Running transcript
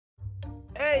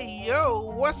Hey yo,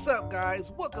 what's up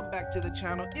guys? Welcome back to the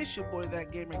channel. It's your boy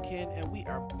That Gamer Ken, and we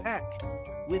are back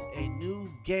with a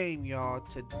new game, y'all.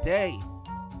 Today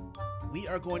we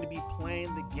are going to be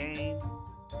playing the game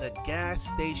The Gas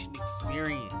Station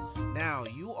Experience. Now,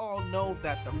 you all know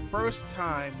that the first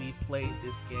time we played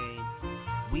this game,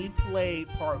 we played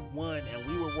part 1 and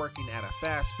we were working at a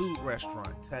fast food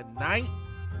restaurant. Tonight,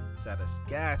 it's at a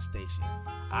gas station.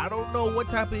 I don't know what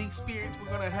type of experience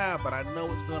we're gonna have, but I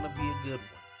know it's gonna be a good one.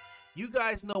 You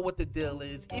guys know what the deal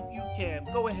is. If you can,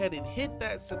 go ahead and hit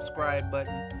that subscribe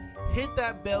button. Hit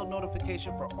that bell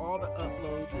notification for all the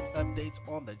uploads and updates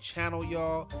on the channel,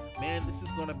 y'all. Man, this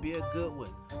is gonna be a good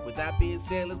one. With that being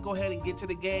said, let's go ahead and get to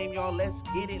the game, y'all. Let's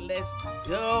get it. Let's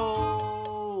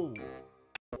go.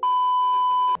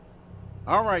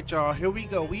 All right, y'all, here we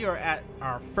go. We are at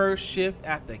our first shift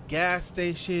at the gas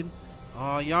station.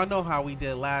 Y'all know how we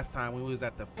did last time when we was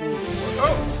at the food.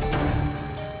 Oh,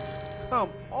 come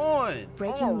on.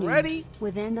 Breaking already? News.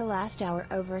 Within the last hour,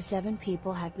 over 7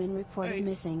 people have been reported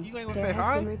missing. You ain't gonna there say has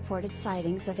hi? been reported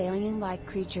sightings of alien-like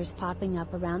creatures popping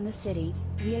up around the city.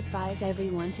 We advise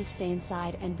everyone to stay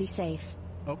inside and be safe.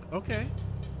 Okay.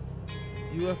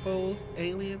 UFOs,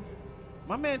 aliens.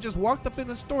 My man just walked up in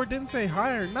the store, didn't say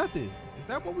hi or nothing. Is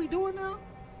that what we doing now?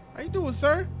 How you doing,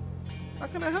 sir? How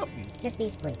can I help you? Just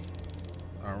these, please.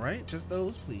 All right, just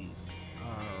those, please.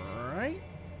 All right.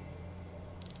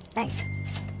 Thanks.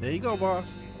 There you go,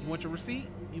 boss. You want your receipt?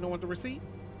 You don't want the receipt?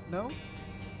 No?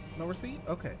 No receipt?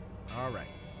 Okay. All right.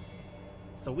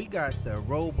 So we got the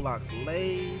Roblox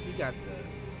Lays. We got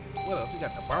the, what else? We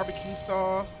got the barbecue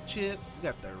sauce chips. We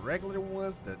got the regular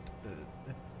ones.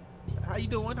 How you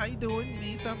doing? How you doing? You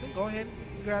need something? Go ahead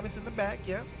and grab it. It's in the back.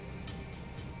 Yep.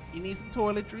 You need some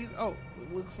toiletries. Oh,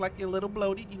 it looks like you're a little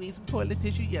bloated. You need some toilet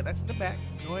tissue. Yeah, that's in the back.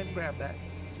 Go ahead and grab that.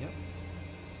 Yep.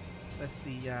 Let's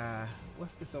see.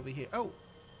 What's this over here? Oh.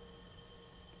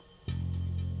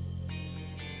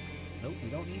 Nope, we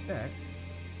don't need that.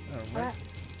 All right.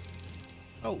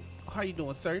 Oh, how you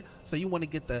doing, sir? So you want to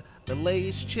get the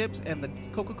Lay's chips and the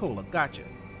Coca-Cola. Gotcha.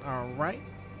 All right.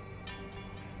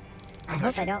 I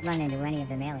hope I don't run into any of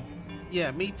them aliens. Yeah,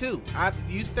 me too.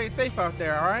 You stay safe out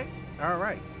there, all right? All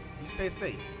right. You stay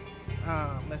safe.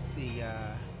 Let's see.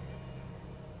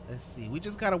 Let's see. We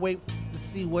just gotta wait to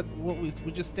see what we're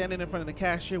just standing in front of the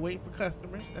cashier waiting for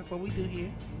customers. That's what we do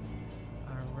here.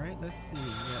 All right. Let's see.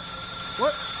 Yeah.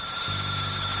 What?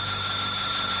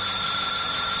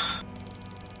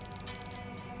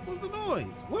 What's the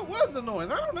noise? What was the noise?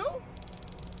 I don't know.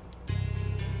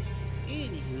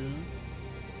 Anywho.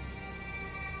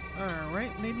 All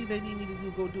right. Maybe they need me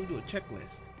to go do a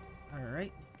checklist. All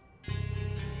right.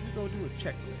 Go do a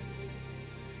checklist.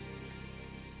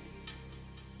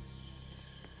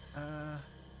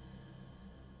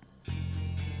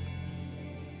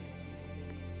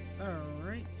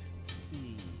 Alright, let's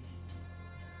see.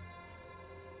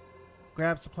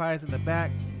 Grab supplies in the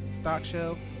back, stock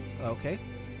shelf. Okay,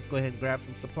 let's go ahead and grab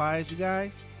some supplies, you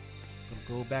guys.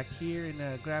 We'll go back here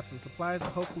and grab some supplies.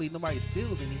 Hopefully nobody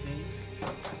steals anything.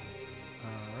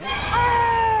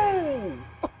 Alright.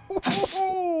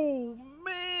 Oh!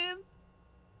 Man!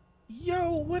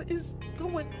 Yo, what is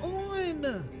going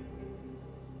on?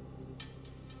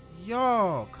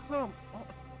 Y'all, come on.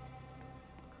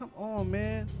 Come on,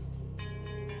 man.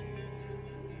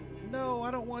 No, I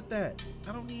don't want that.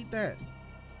 I don't need that.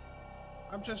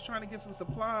 I'm just trying to get some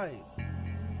supplies.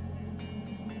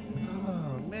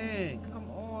 Oh, man, come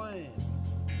on.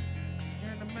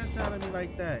 Scaring the mess out of me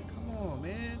like that. Come on,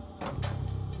 man.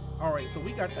 All right, so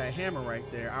we got that hammer right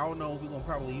there. I don't know if we're gonna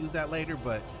probably use that later,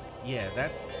 but yeah,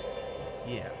 that's,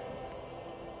 yeah.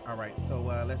 All right, so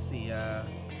let's see.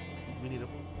 We need to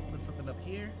put something up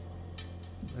here.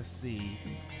 Let's see.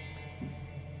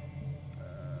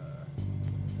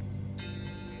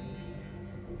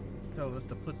 It's telling us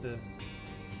to put the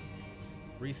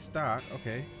restock.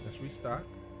 Okay, let's restock.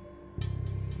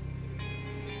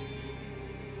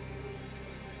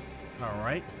 All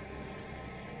right.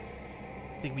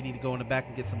 I think we need to go in the back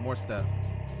and get some more stuff.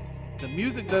 The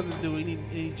music doesn't do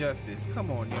any justice. Come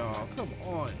on, y'all. Come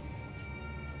on.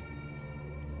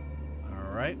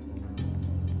 All right.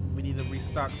 We need to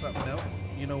restock something else.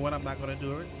 You know what? I'm not gonna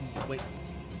do it. Just wait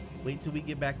till we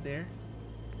get back there.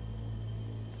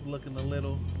 It's looking a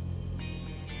little,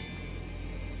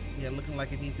 yeah, looking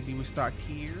like it needs to be restocked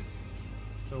here.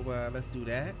 So let's do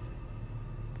that.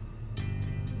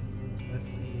 Let's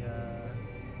see.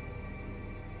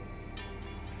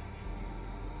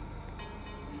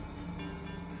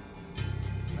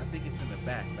 I think it's in the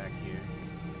back here.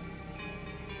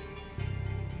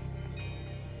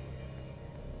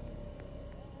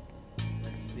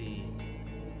 Let's see.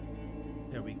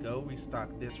 There we go. Restock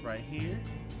this right here.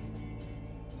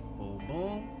 Boom,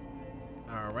 boom.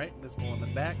 All right, let's go on the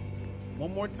back.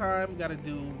 One more time. Got to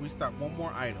do restock one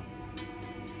more item.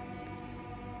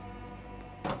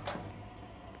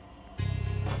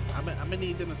 I'm gonna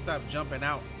need them to stop jumping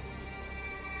out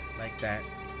like that,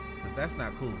 because that's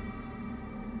not cool.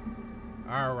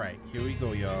 All right, here we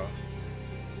go, y'all.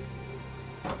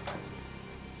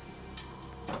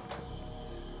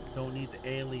 Don't need the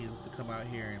aliens to come out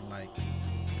here and like.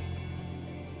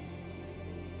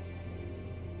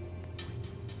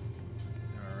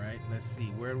 All right, let's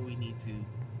see. Where do we need to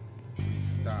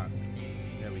restock?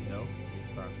 There we go.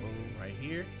 Restock. Boom, right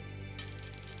here.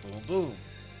 Boom, boom.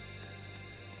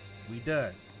 We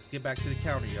done. Let's get back to the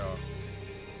counter, y'all.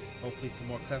 Hopefully some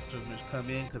more customers come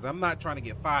in, because I'm not trying to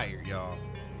get fired, y'all.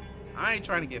 I ain't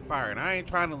trying to get fired. I ain't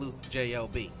trying to lose the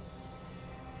JLB.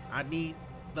 I need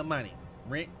the money.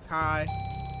 Rent's high.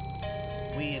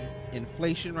 We in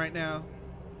inflation right now.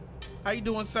 How you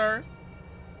doing, sir?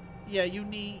 Yeah, you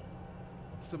need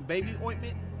some baby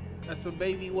ointment? Some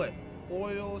baby what?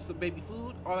 Oil, some baby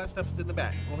food? All that stuff is in the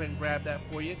back. Go ahead and grab that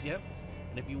for you. Yep.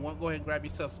 And if you want, go ahead and grab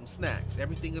yourself some snacks.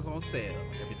 Everything is on sale.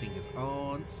 Everything is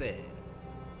on sale.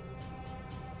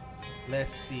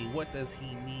 Let's see. What does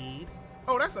he need?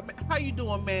 Oh, that's a. How you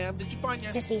doing, ma'am? Did you find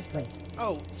your? Just these, please.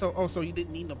 So you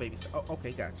didn't need no baby stuff. Oh,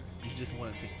 okay, gotcha. You just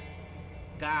wanted to.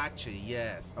 Gotcha.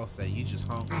 Yes. Oh, so you just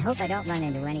hungry. I hope I don't run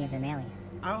into any of them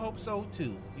aliens. I hope so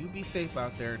too. You be safe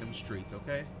out there in them streets,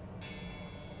 okay?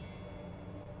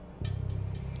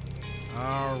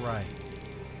 All right.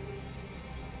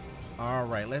 All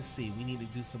right. Let's see. We need to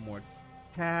do some more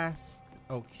tasks.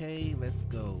 Okay. Let's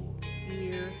go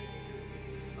here.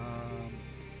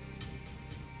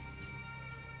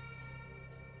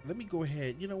 Let me go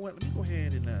ahead. You know what? Let me go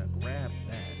ahead and grab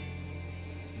that.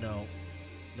 No.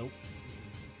 Nope.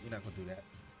 We're not going to do that.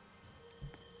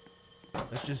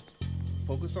 Let's just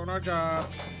focus on our job.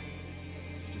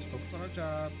 Let's just focus on our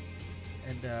job.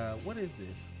 And what is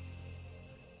this?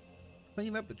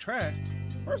 Clean up the trash.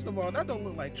 First of all, that don't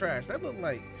look like trash. That look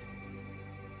like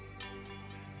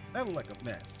a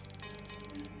mess.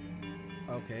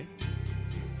 Okay.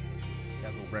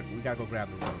 We gotta go grab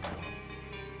the broom.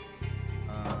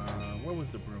 Where was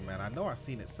the broom at? I know I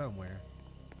seen it somewhere.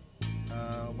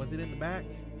 Was it in the back?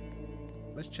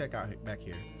 Let's check out back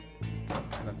here.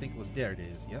 I think it was there. It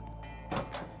is. Yep.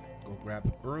 Go grab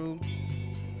the broom.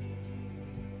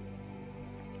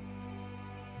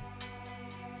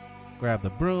 Grab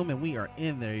the broom, and we are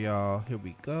in there, y'all. Here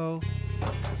we go.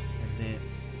 And then,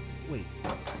 wait.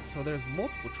 So there's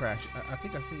multiple trash. I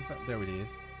think I seen something. There it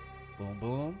is. Boom,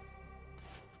 boom.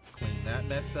 Clean that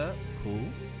mess up. Cool.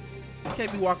 We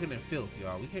can't be walking in filth,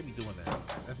 y'all. We can't be doing that.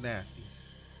 That's nasty.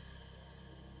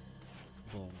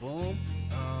 Boom, boom.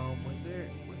 Was there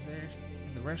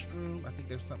in the restroom? I think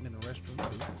there's something in the restroom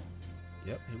too.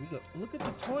 Yep, here we go. Look at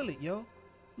the toilet, yo.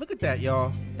 Look at that,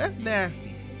 y'all. That's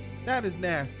nasty. That is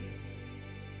nasty.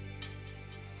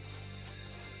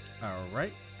 All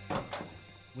right.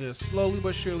 We're slowly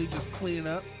but surely just cleaning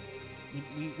up.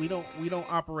 We don't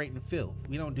operate in filth.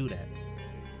 We don't do that.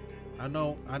 I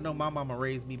know my mama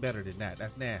raised me better than that.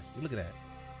 That's nasty. Look at that.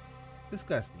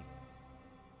 Disgusting.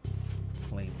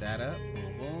 Clean that up.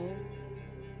 Boom, boom.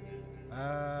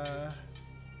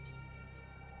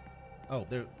 Oh,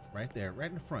 they're right there, right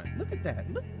in the front. Look at that.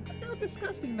 Look how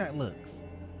disgusting that looks.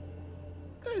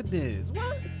 Goodness,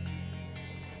 what?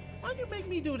 Why'd you make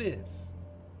me do this?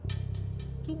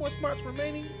 2 more spots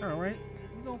remaining. All right,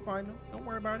 we're gonna find them. Don't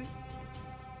worry about it.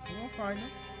 We're gonna find them.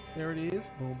 There it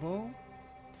is. Boom, boom.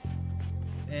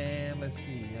 And let's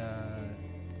see.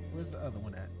 Where's the other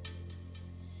one at?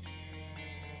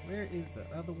 Where is the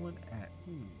other one at?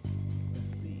 Let's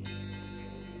see.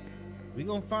 We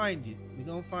gonna find it. We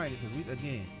gonna find it because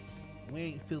we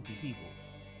ain't filthy people.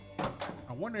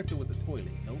 I wonder if it was the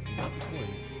toilet. Nope, it's not the toilet.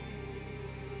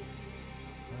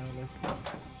 Let's see.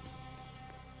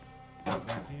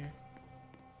 Back here.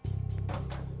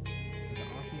 In the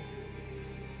office.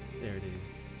 There it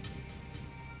is.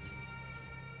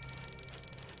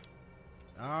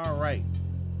 All right.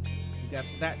 We got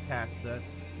that task done.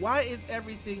 Why is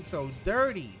everything so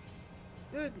dirty?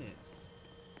 Goodness.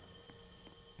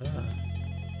 Ugh.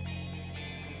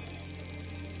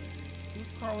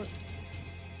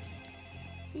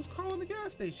 Who's calling the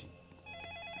gas station?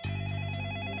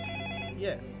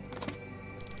 Yes.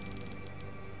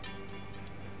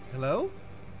 Hello?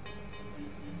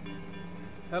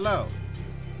 Hello?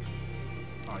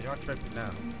 Oh, y'all tripping now.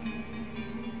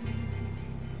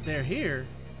 They're here?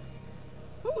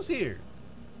 Who's here?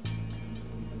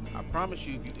 I promise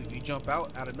you, if you jump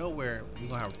out of nowhere, we're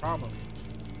gonna have a problem.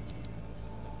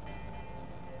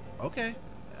 Okay.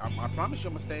 I promise you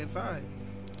I'm gonna stay inside.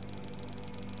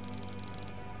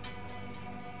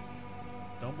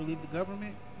 Don't believe the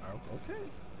government? Oh, okay.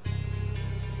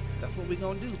 That's what we're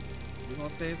gonna do. We're gonna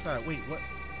stay inside. Wait, what?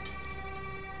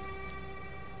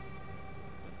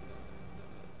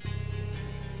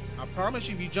 I promise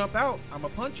you, if you jump out, I'm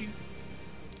gonna punch you.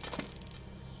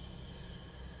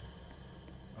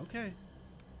 Okay.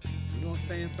 We're gonna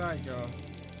stay inside, y'all.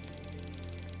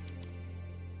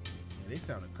 Yeah, they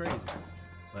sounded crazy.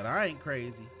 But I ain't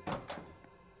crazy.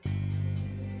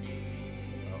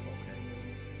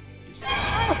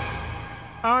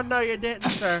 Oh, no, you didn't,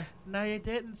 sir. No, you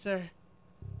didn't, sir.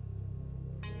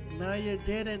 No, you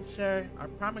didn't, sir. I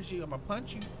promise you, I'm gonna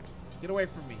punch you. Get away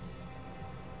from me.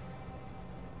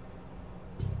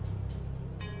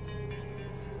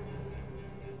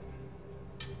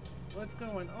 What's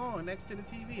going on next to the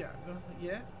TV?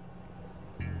 Yeah?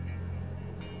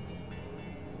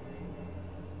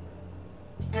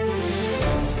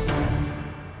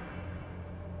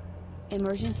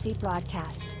 Emergency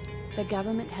broadcast. The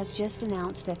government has just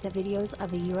announced that the videos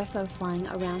of a UFO flying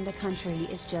around the country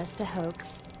is just a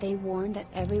hoax. They warn that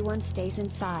everyone stays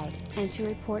inside, and to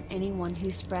report anyone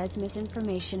who spreads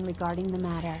misinformation regarding the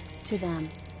matter, to them.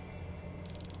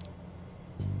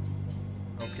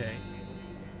 Okay.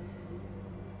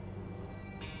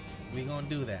 We gonna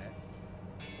do that.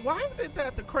 Why is it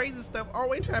that the crazy stuff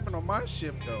always happen on my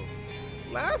shift, though?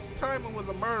 Last time it was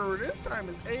a murderer, this time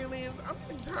it's aliens. I'm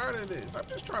getting tired of this. I'm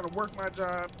just trying to work my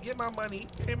job, get my money,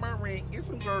 pay my rent, get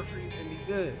some groceries, and be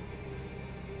good.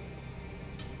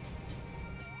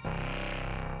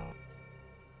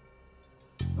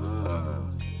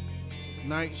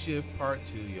 Night shift part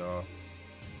 2, y'all.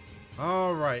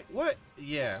 All right, what?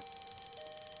 Yeah.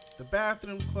 The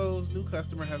bathroom's closed. New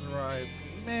customer has arrived.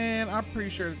 Man, I'm pretty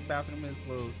sure the bathroom is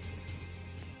closed.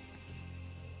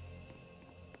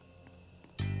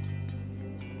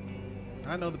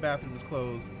 I know the bathroom is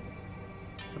closed.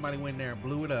 Somebody went in there and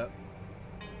blew it up.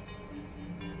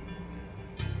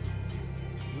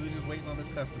 We were just waiting on this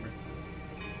customer.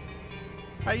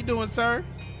 How you doing, sir?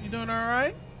 You doing all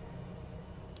right?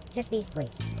 Just these,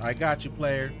 please. I got you,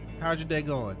 player. How's your day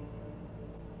going?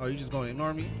 Oh, you just going to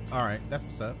ignore me? All right, that's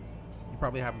what's up. You're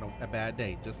probably having a bad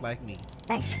day, just like me.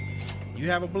 Thanks. You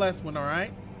have a blessed one, all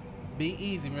right? Be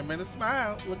easy. Remember to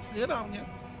smile. Looks good on you.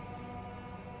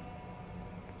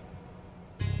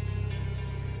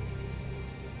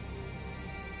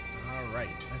 All right,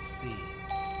 let's see.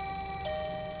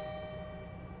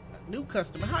 New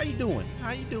customer, how you doing?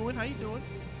 How you doing? How you doing?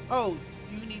 Oh,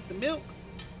 you need the milk,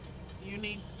 you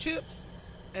need the chips,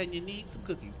 and you need some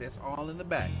cookies. That's all in the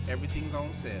back. Everything's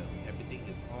on sale. Everything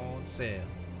is on sale.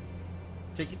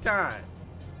 Take your time.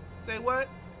 Say what?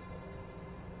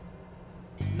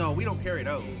 No, we don't carry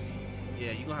those.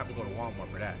 Yeah, you're gonna have to go to Walmart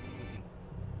for that.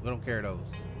 We don't carry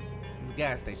those. It's a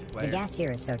gas station, player. The gas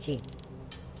here is so cheap.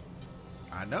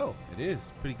 I know, it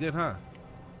is. Pretty good, huh?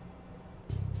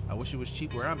 I wish it was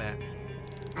cheap where I'm at.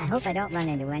 I hope I don't run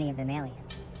into any of them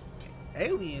aliens.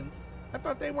 Aliens? I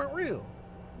thought they weren't real.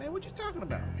 Man, what you talking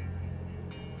about?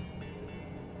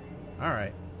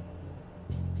 Alright.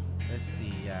 Let's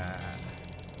see,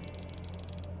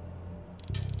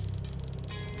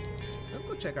 let's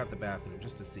go check out the bathroom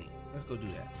just to see. Let's go do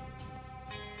that.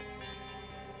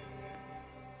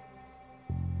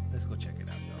 Let's go check it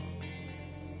out, y'all.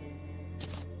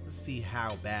 Let's see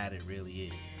how bad it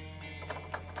really is.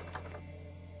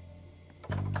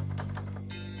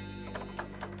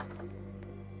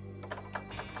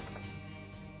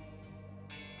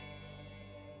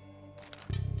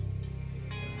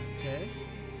 Okay.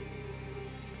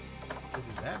 Is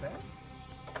it that bad?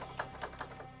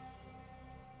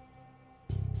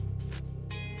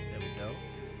 There we go.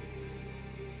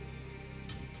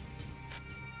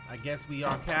 I guess we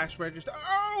are cash register.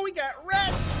 Oh, we got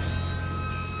rats!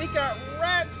 It got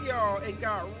rats, y'all. It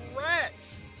got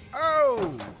rats.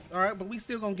 Oh! Alright, but we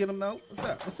still gonna get them though. What's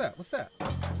up? What's up? What's up?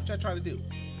 What y'all trying to do?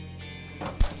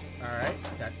 Alright,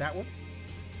 got that one.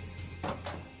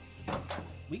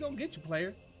 We gonna get you,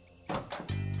 player.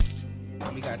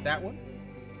 We got that one.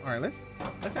 All right, let's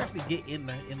actually get in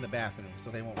the bathroom so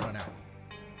they won't run out.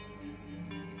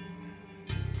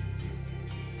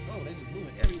 Oh, they just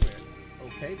moving everywhere.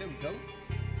 Okay, there we go.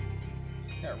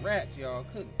 Got rats, y'all.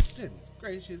 Goodness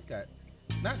gracious, got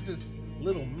not just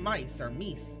little mice or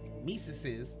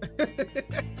miceses.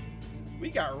 We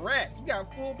got rats. We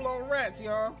got full-blown rats,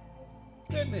 y'all.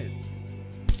 Goodness.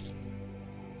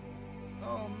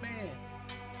 Oh man.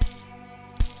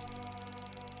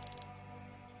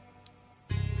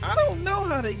 I don't know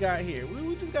how they got here.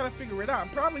 We just gotta figure it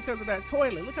out. Probably because of that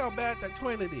toilet. Look how bad that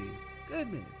toilet is.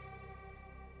 Goodness.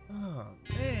 Oh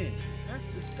man, that's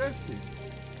disgusting.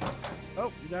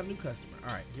 Oh, we got a new customer.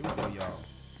 All right, here we go, y'all.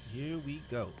 Here we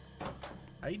go.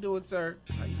 How you doing, sir?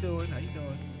 How you doing? How you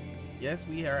doing? Yes,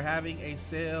 we are having a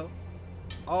sale.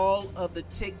 All of the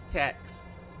Tic Tacs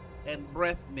and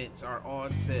breath mints are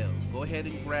on sale. Go ahead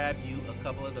and grab you a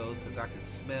couple of those because I can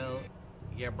smell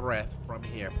your breath from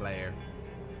here, player.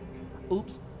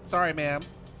 Oops, sorry, ma'am.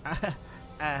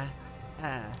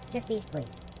 Just these,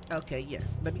 please. Okay,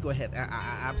 yes. Let me go ahead.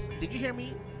 Did you hear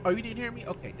me? Oh, you didn't hear me?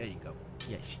 Okay, there you go.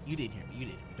 Yes, you didn't hear me. You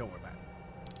didn't hear me. Don't worry about it.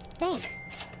 Thanks.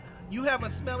 You have a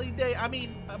smelly day. I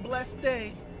mean, a blessed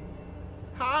day.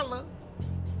 Holla.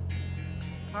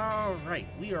 All right,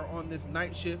 we are on this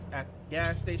night shift at the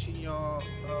gas station, y'all.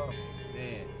 Oh,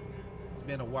 man. It's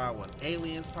been a wild one.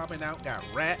 Aliens popping out. Got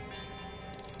rats.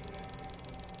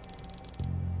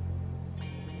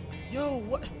 Yo,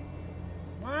 what?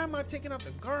 Why am I taking out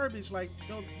the garbage? Like,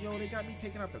 yo, they got me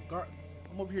taking out the garbage.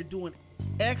 I'm over here doing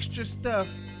extra stuff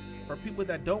for people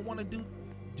that don't want to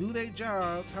do their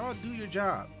jobs. How about do your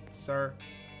job, sir?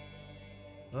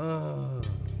 All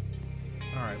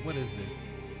right, what is this?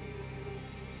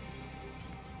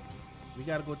 We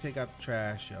gotta go take out the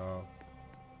trash, y'all.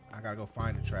 I gotta go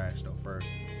find the trash though first.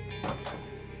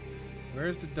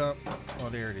 Where's the dump? Oh,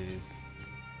 there it is.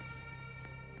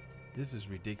 This is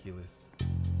ridiculous.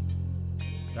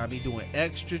 Got me doing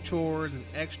extra chores and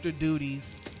extra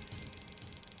duties.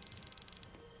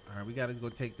 All right, we gotta go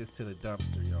take this to the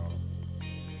dumpster, y'all.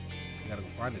 We gotta go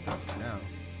find the dumpster now.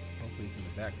 Hopefully it's in the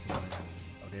back somewhere.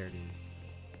 Oh, there it is.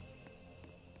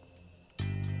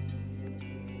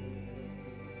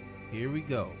 Here we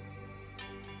go.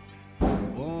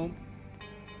 Boom.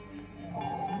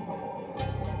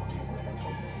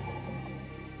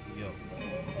 Yo.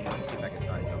 Yeah, let's get back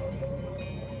inside, y'all.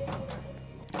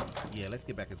 Yeah, let's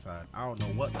get back inside. I don't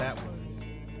know what that was.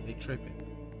 They tripping.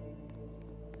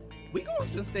 We gonna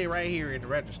just stay right here in the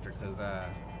register because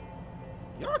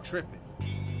y'all tripping.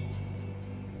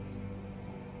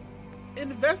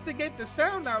 Investigate the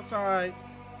sound outside.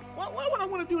 Why would I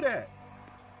want to do that?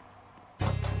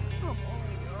 Come on,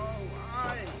 y'all.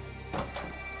 Why?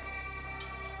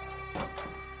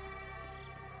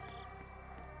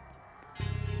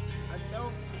 I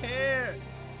don't care.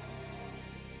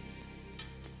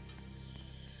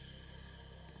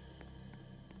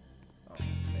 Oh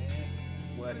man,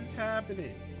 what is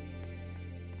happening?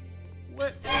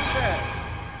 What is that?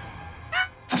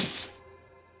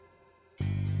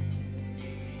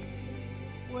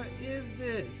 What is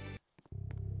this?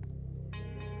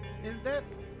 Is that?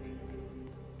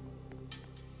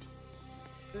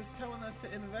 It's telling us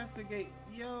to investigate.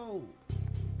 Yo,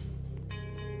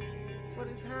 what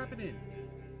is happening?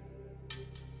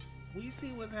 We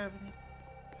see what's happening.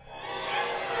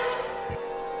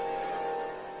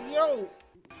 Yo,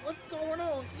 what's going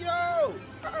on? Yo,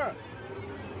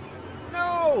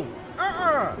 no,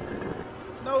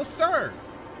 no, sir.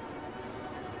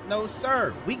 No,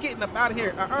 sir. We getting up out of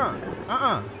here.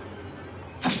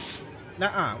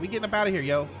 Nuh-uh. We getting up out of here,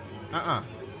 yo.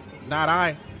 Not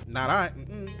I.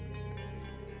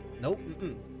 Nope.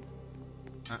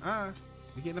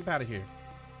 We getting up out of here.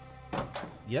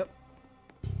 Yep.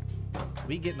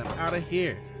 We getting up out of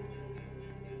here.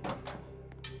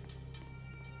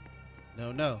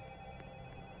 No.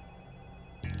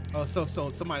 Oh, so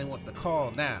somebody wants to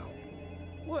call now.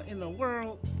 What in the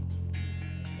world?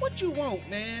 What you want,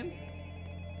 man?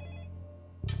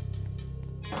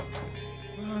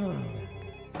 Oh,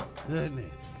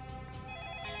 goodness.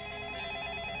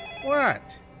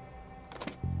 What?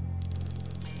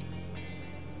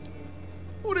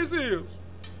 Who this is?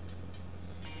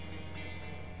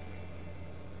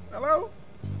 Hello?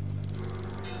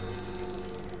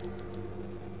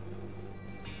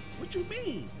 What you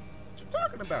mean? What you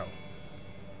talking about?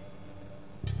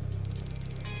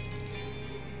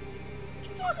 What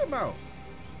you talking about?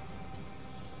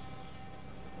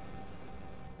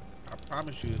 I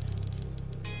promise you.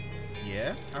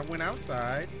 Yes, I went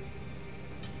outside.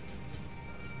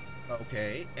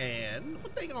 Okay, and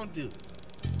what they gonna do?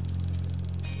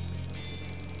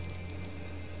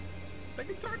 They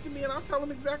can talk to me and I'll tell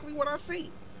them exactly what I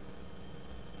see.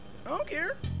 I don't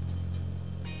care.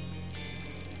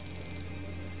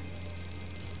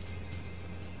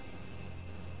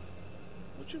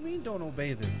 What you mean don't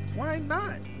obey them? Why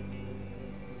not?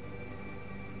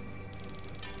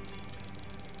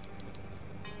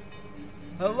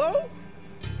 Hello?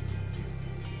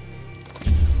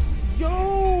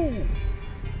 Yo!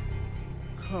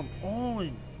 Come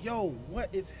on. Yo,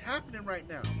 what is happening right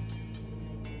now?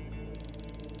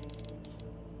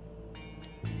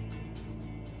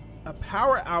 A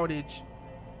power outage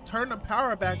turn the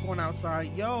power back on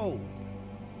outside. Yo,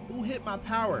 who hit my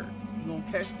power? You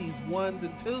gonna catch these ones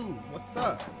and twos. What's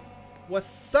up?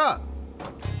 What's up?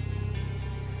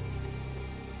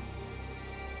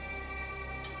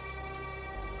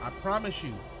 I promise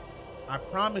you. I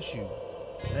promise you.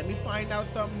 Let me find out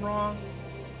something wrong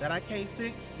that I can't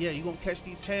fix. Yeah, you gonna catch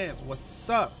these hands. What's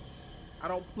up? I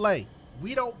don't play.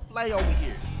 We don't play over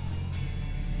here.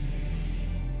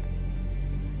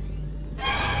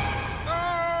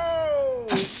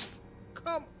 Oh!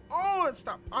 Come on!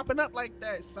 Stop popping up like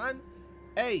that, son.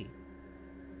 Hey.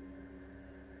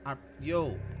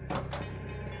 Yo.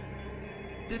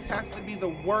 This has to be the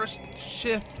worst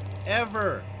shift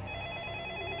ever.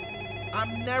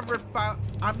 I'm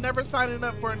never signing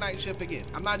up for a night shift again.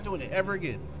 I'm not doing it ever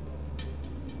again.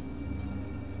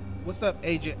 What's up,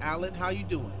 Agent Allen? How you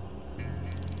doing?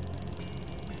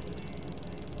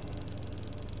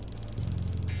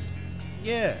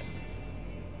 Yeah.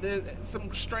 There's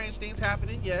some strange things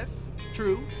happening. Yes,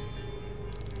 true.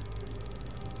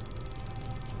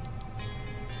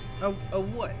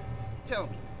 Of what? Tell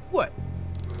me. What?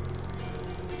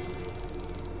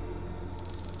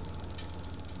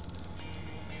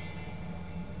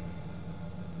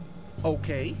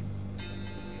 Okay.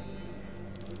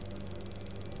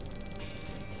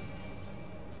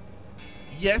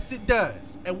 Yes, it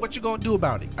does. And what you gonna do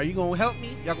about it? Are you gonna help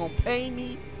me? Y'all gonna pay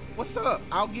me? What's up?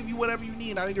 I'll give you whatever you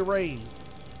need. I need a raise.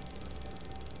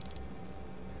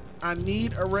 I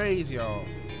need a raise, y'all.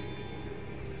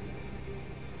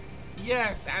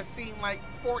 Yes, I seen like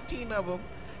 14 of them.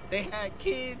 They had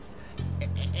kids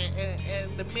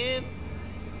and the men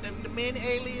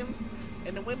aliens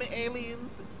and the women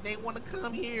aliens. They want to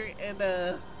come here and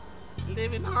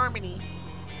live in harmony.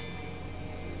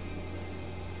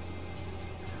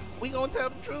 We gonna tell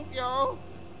the truth, y'all.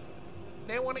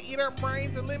 They want to eat our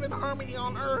brains and live in harmony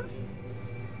on Earth.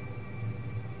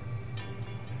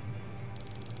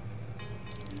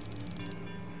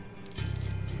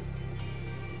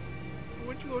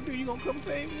 What you gonna do? You gonna come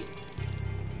save me?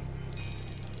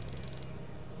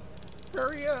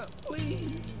 Hurry up,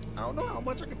 please. I don't know how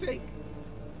much I can take.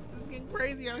 It's getting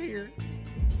crazy out here.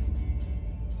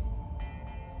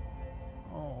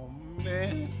 Oh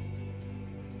man,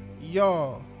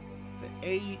 y'all, the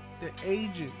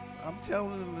agents. I'm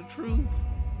telling them the truth.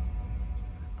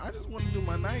 I just want to do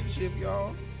my night shift,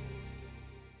 y'all.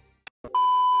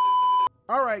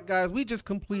 All right, guys, we just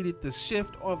completed the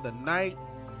shift of the night.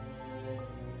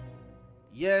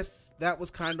 Yes, that was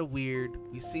kind of weird.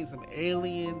 We seen some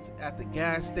aliens at the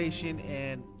gas station,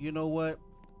 and you know what?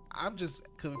 I'm just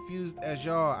confused as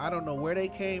y'all. I don't know where they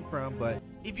came from, but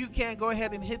if you can, go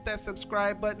ahead and hit that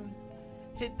subscribe button.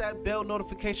 Hit that bell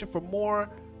notification for more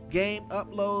game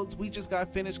uploads. We just got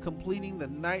finished completing the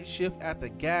night shift at the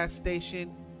gas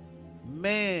station.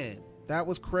 Man, that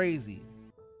was crazy.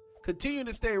 Continue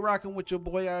to stay rocking with your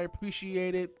boy. I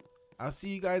appreciate it. I'll see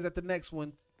you guys at the next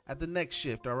one, at the next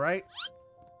shift, all right?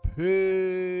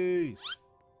 Peace.